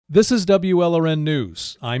This is WLRN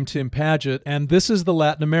News. I'm Tim Padgett, and this is the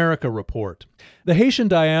Latin America Report. The Haitian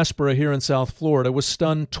diaspora here in South Florida was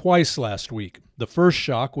stunned twice last week. The first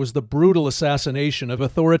shock was the brutal assassination of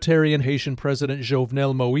authoritarian Haitian President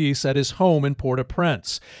Jovenel Moïse at his home in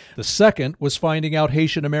Port-au-Prince. The second was finding out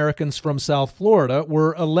Haitian Americans from South Florida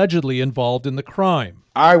were allegedly involved in the crime.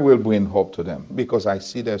 I will bring hope to them because I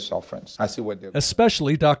see their sufferings. I see what they're...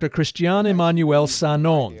 Especially Dr. Christian Emmanuel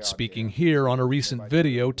Sanon, speaking here on a recent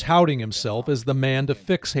video touting himself as the man to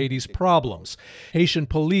fix Haiti's problems. Haitian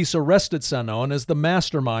police arrested Sanon as the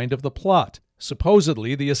mastermind of the plot.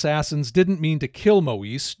 Supposedly, the assassins didn't mean to kill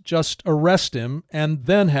Moïse, just arrest him and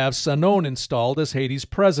then have Sanon installed as Haiti's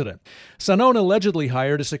president. Sanon allegedly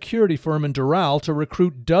hired a security firm in Doral to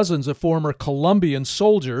recruit dozens of former Colombian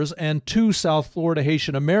soldiers and 2 South Florida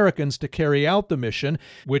Haitian Americans to carry out the mission,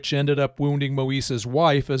 which ended up wounding Moïse's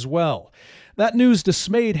wife as well. That news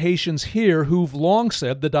dismayed Haitians here who've long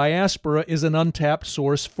said the diaspora is an untapped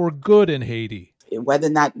source for good in Haiti. Whether or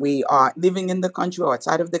not we are living in the country or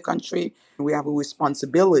outside of the country, we have a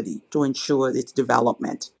responsibility to ensure its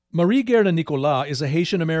development. Marie Gerda Nicolas is a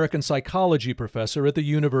Haitian-American psychology professor at the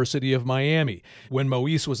University of Miami. When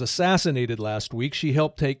Moïse was assassinated last week, she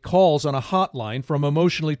helped take calls on a hotline from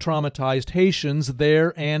emotionally traumatized Haitians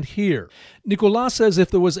there and here. Nicolas says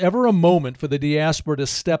if there was ever a moment for the diaspora to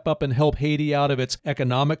step up and help Haiti out of its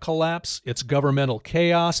economic collapse, its governmental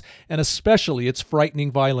chaos, and especially its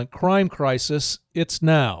frightening violent crime crisis, it's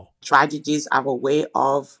now. Tragedies are a way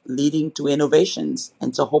of leading to innovations,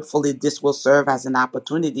 and so hopefully this will serve as an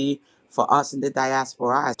opportunity for us in the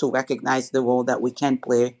diaspora to recognize the role that we can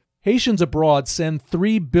play. Haitians abroad send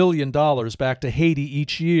 $3 billion back to Haiti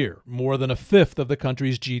each year, more than a fifth of the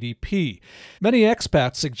country's GDP. Many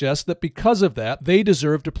expats suggest that because of that, they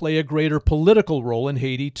deserve to play a greater political role in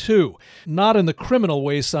Haiti too, not in the criminal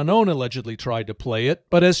way Sanon allegedly tried to play it,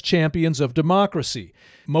 but as champions of democracy.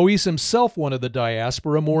 Moïse himself wanted the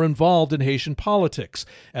diaspora more involved in Haitian politics.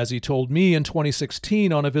 As he told me in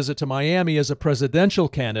 2016 on a visit to Miami as a presidential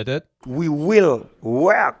candidate, we will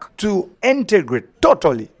work to integrate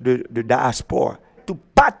totally the diaspora, to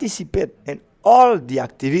participate in all the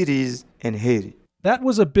activities in Haiti. That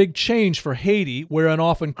was a big change for Haiti, where an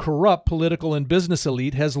often corrupt political and business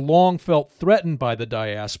elite has long felt threatened by the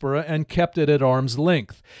diaspora and kept it at arm's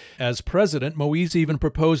length. As president, Moïse even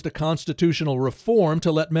proposed a constitutional reform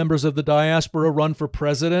to let members of the diaspora run for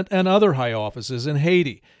president and other high offices in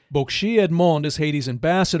Haiti. Bokshi Edmond is Haiti's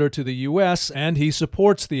ambassador to the U.S., and he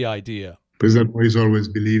supports the idea. President Moïse always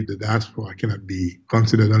believed the diaspora cannot be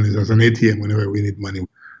considered only as an ATM whenever we need money.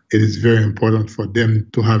 It is very important for them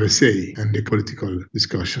to have a say in the political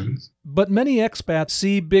discussions. But many expats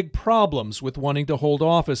see big problems with wanting to hold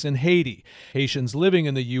office in Haiti. Haitians living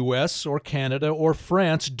in the U.S. or Canada or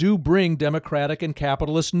France do bring democratic and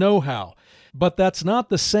capitalist know-how. But that's not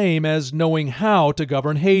the same as knowing how to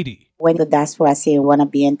govern Haiti. When the diaspora say want to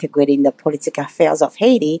be integrated in the political affairs of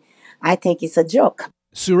Haiti, I think it's a joke.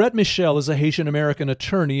 Surette Michel is a Haitian-American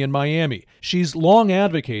attorney in Miami. She's long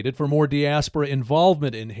advocated for more diaspora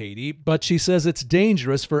involvement in Haiti, but she says it's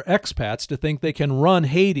dangerous for expats to think they can run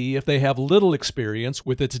Haiti if they have little experience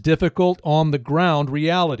with its difficult, on-the-ground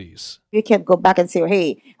realities. You can go back and say,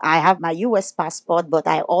 hey, I have my U.S. passport, but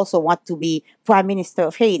I also want to be Prime Minister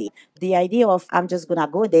of Haiti. The idea of I'm just going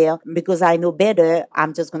to go there because I know better,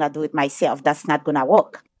 I'm just going to do it myself, that's not going to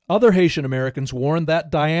work. Other Haitian Americans warn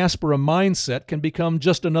that diaspora mindset can become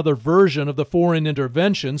just another version of the foreign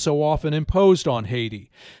intervention so often imposed on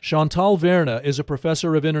Haiti. Chantal Verna is a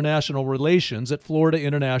professor of international relations at Florida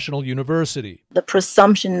International University. The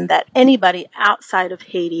presumption that anybody outside of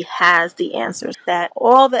Haiti has the answers, that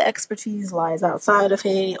all the expertise lies outside of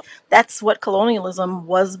Haiti. That's what colonialism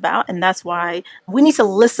was about, and that's why we need to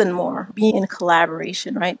listen more, be in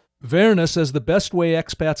collaboration, right? Verna says the best way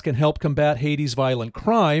expats can help combat Haiti's violent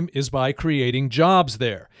crime is by creating jobs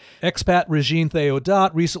there. Expat Regine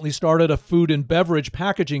Theodat recently started a food and beverage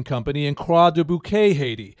packaging company in Croix-de-Bouquet,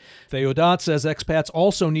 Haiti. Theodat says expats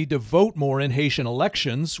also need to vote more in Haitian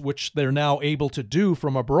elections, which they're now able to do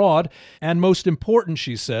from abroad, and most important,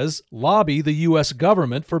 she says, lobby the U.S.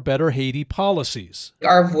 government for better Haiti policies.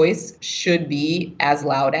 Our voice should be as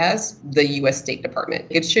loud as the U.S. State Department.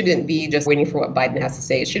 It shouldn't be just waiting for what Biden has to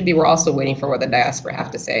say. It should be we're also waiting for what the diaspora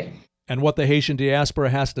have to say. And what the Haitian diaspora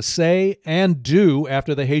has to say and do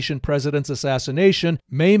after the Haitian president's assassination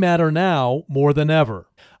may matter now more than ever.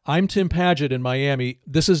 I'm Tim Padgett in Miami.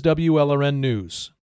 This is WLRN News.